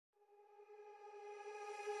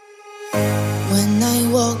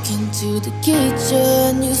walk into the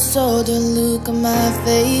kitchen, you saw the look on my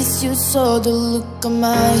face, you saw the look on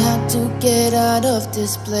my heart to get out of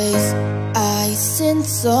this place. I seen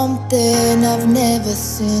something I've never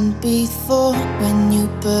seen before. When you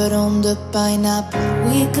put on the pineapple,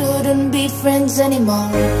 we couldn't be friends anymore.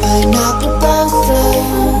 Pineapple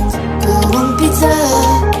blossoms, go on pizza.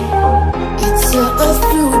 It's a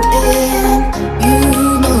fruit and you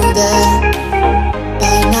know that.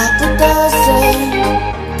 Pineapple doesn't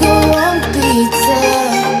go on pizza.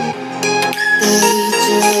 They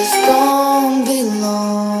just don't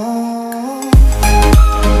belong.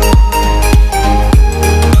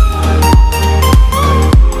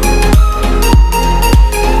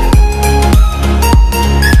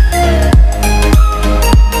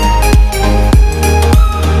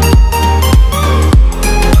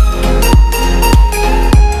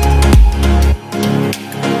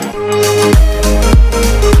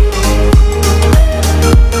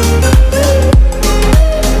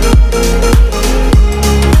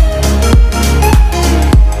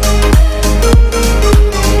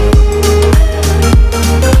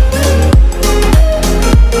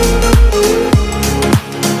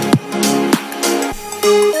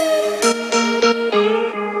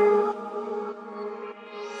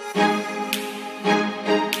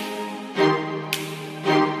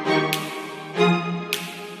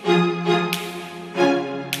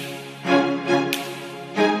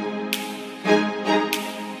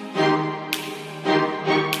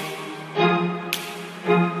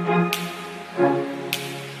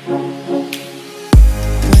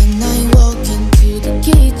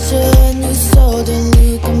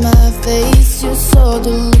 You saw the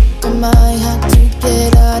look on my heart to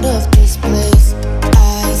get out of this place.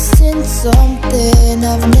 I seen something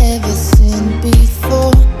I've never seen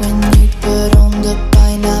before. When you put on the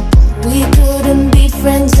pineapple, we couldn't be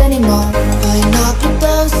friends anymore. Pineapple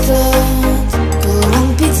doesn't go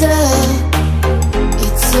on pizza.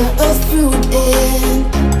 It's a fruit and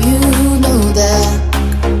you know that.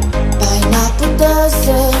 Pineapple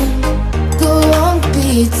doesn't go on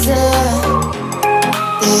pizza.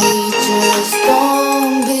 They just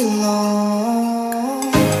don't belong.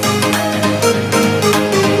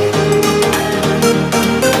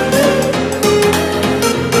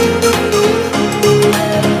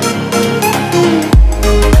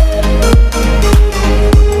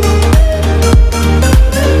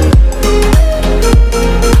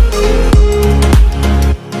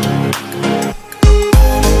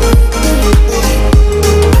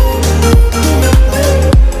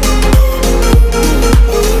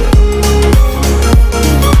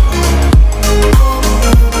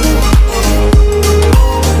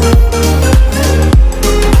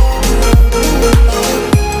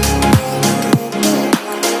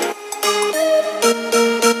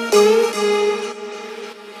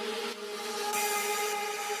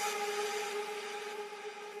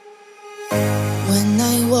 When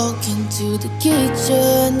I walk into the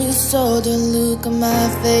kitchen, you saw the look on my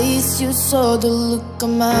face, you saw the look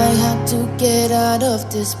on my heart to get out of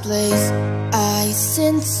this place. I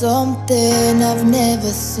seen something I've never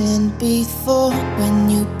seen before. When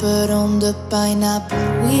you put on the pineapple,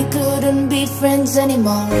 we couldn't be friends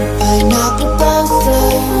anymore. Pineapple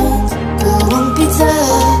doesn't go on pizza.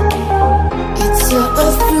 It's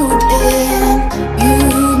a fruit and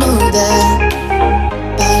you know that.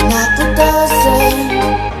 Pineapple doesn't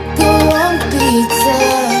go on pizza.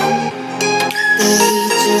 They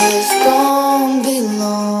just don't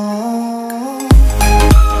belong.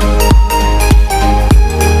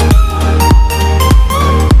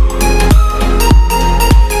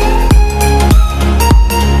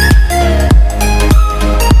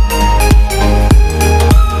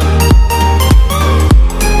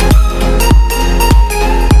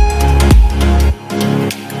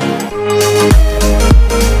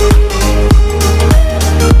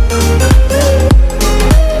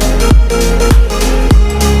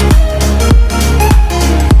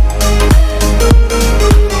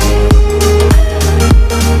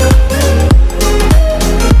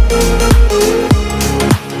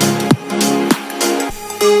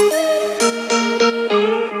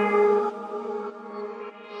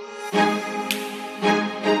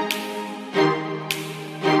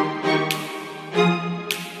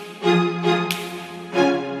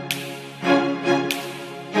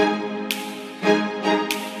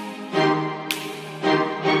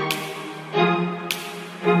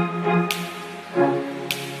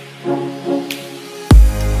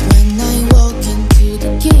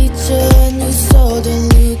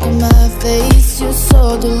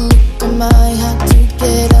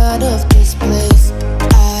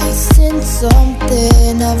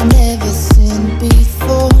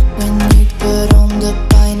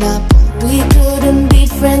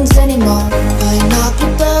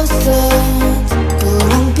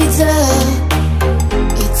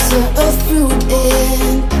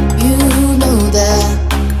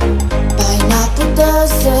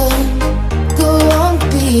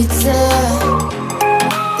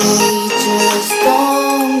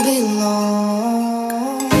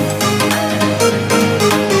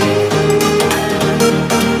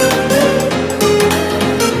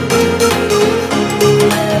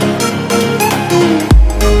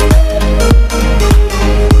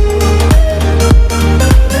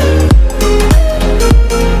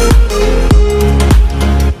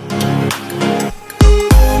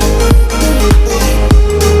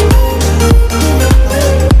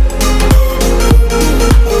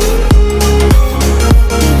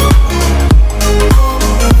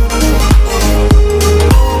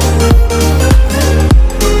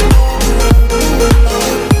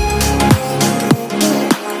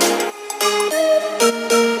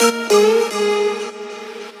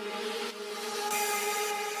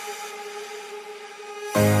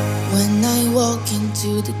 walk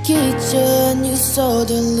into the kitchen, you saw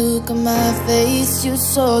the look on my face, you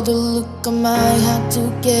saw the look on my heart to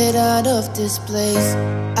get out of this place.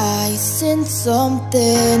 I sensed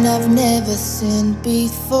something I've never seen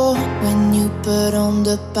before. When you put on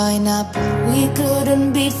the pineapple, we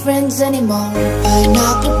couldn't be friends anymore.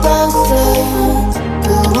 Pineapple doesn't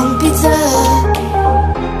go on pizza.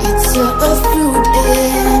 It's a fruit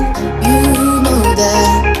and you know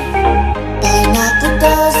that. Pineapple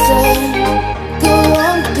doesn't go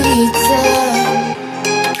on pizza.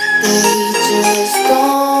 They just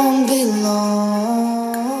don't belong.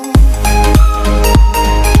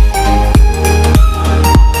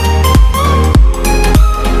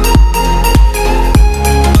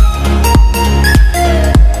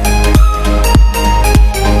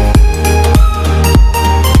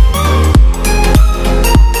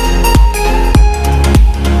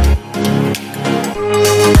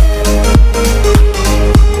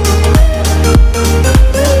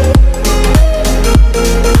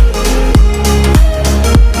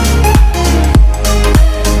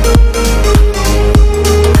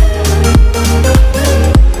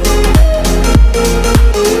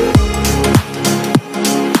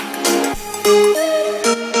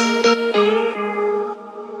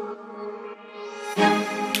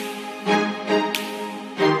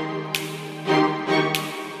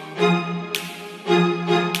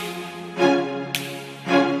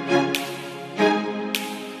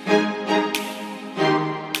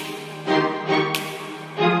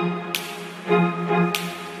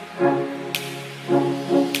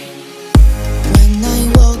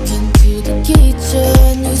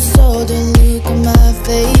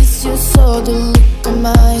 You saw the look on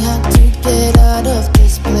my heart to get out of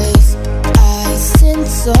this place. I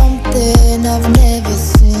sensed something I've never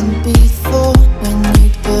seen before. When you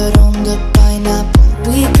put on the pineapple,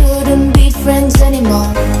 we couldn't be friends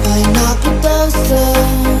anymore. Pineapple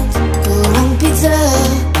doesn't go on pizza.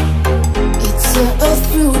 It's a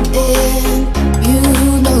fruit and you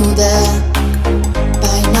know that.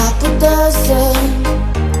 Pineapple doesn't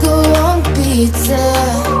go on pizza.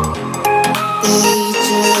 They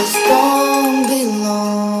just don't belong.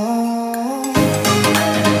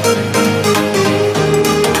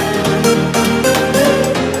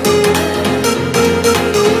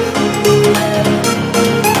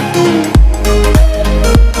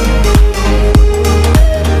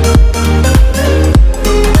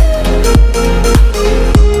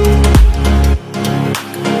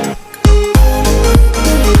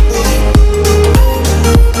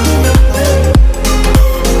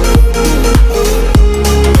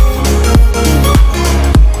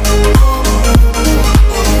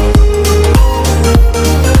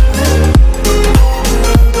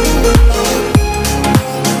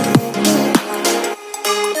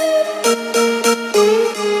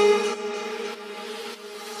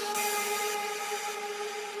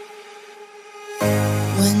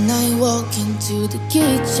 When I walk into the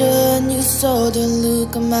kitchen, you saw the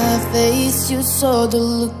look on my face, you saw the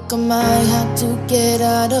look on my heart to get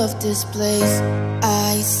out of this place.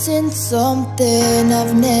 I sensed something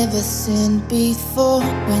I've never seen before.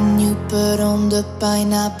 When you put on the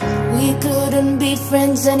pineapple, we couldn't be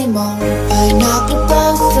friends anymore. Pineapple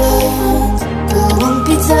doesn't go on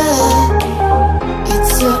pizza.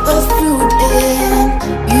 It's a fruit and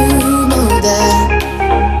you know that.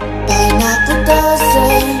 Pineapple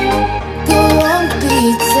doesn't go on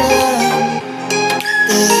pizza.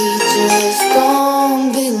 They just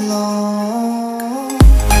don't belong.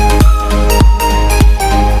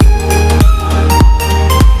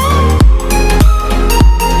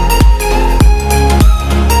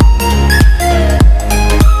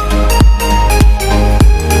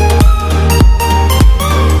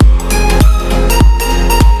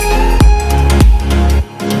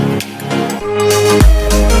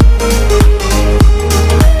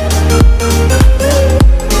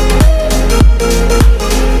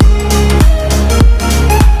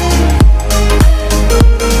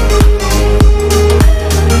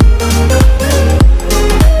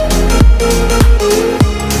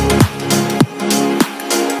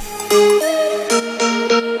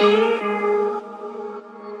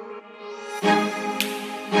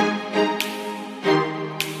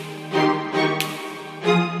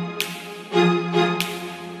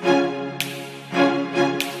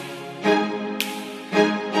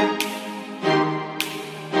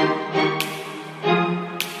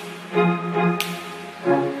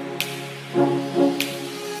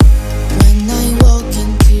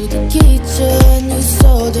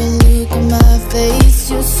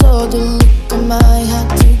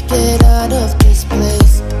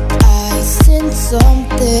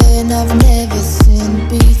 something I've never seen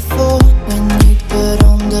before. When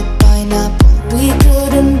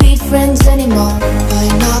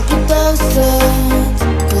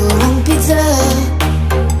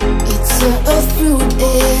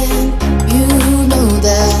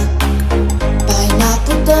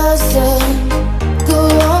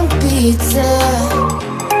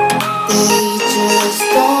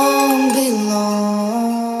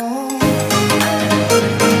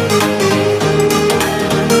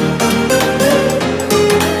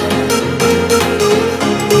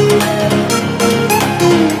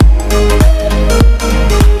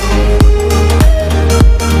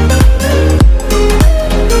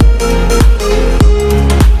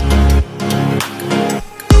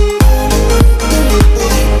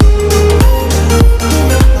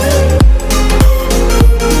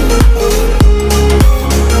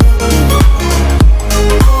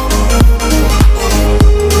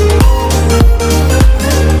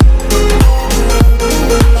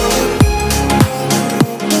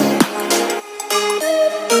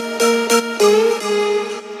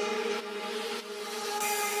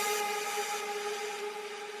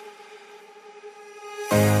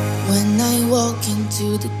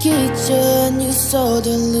saw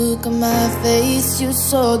the look on my face, you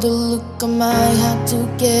saw the look on my heart to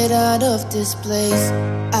get out of this place.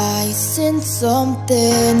 I sensed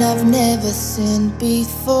something I've never seen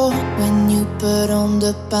before. When you put on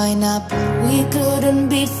the pineapple, we couldn't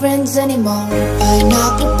be friends anymore.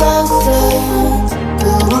 Pineapple blossoms,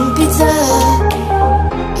 go on pizza.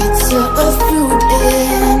 It's a fruit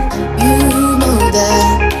and you know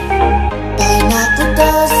that. Pineapple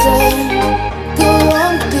doesn't go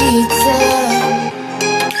on pizza.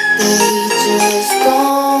 They just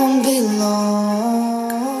don't belong.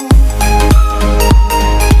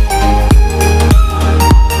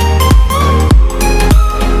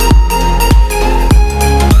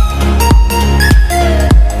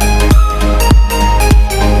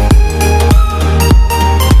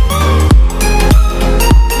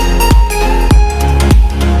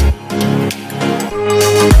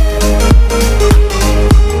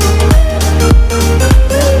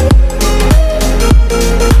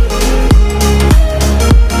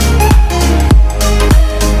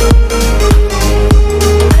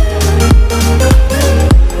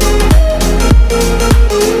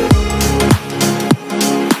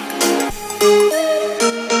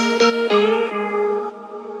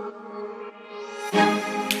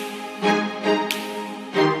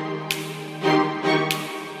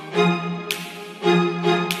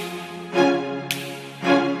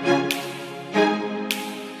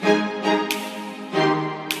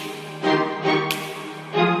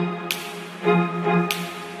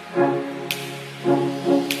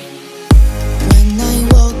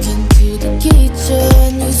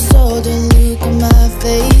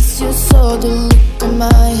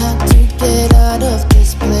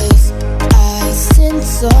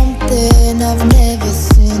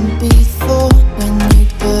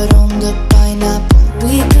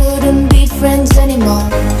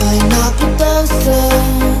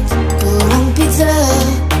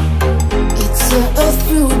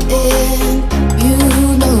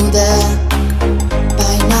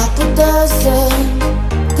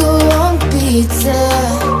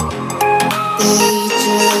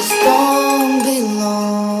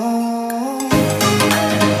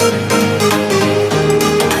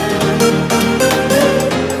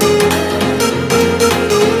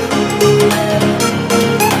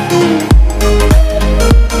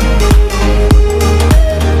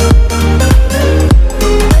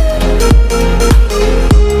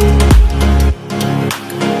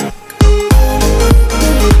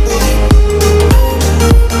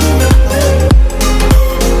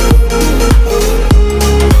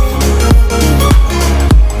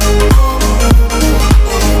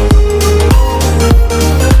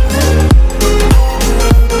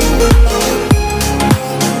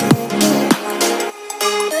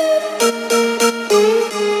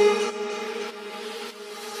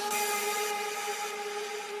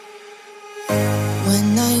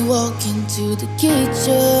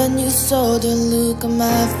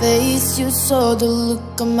 Saw the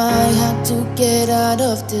look on my heart to get out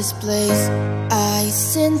of this place. I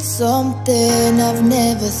sensed something I've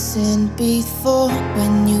never seen before.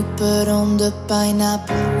 When you put on the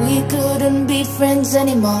pineapple, we couldn't be friends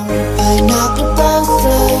anymore. Pineapple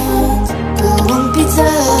blossoms, go on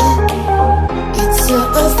pizza. It's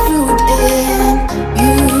a fruit and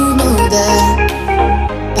you know that.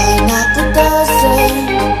 Pineapple doesn't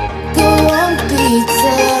go on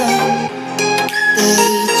pizza.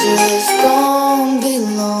 They just don't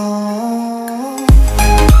belong.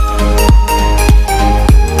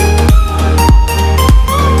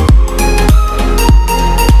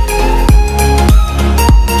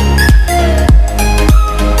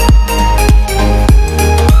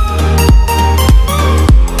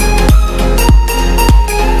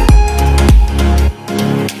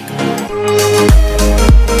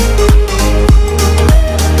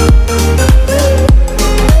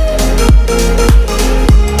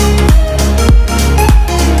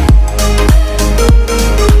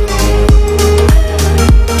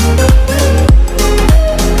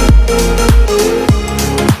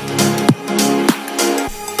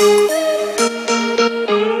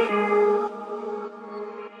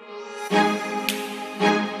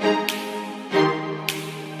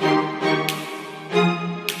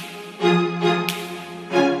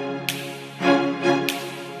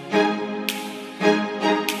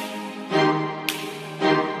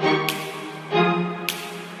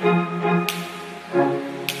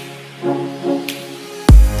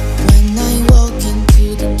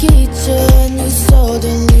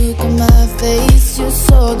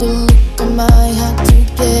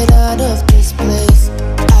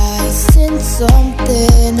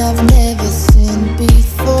 something I've never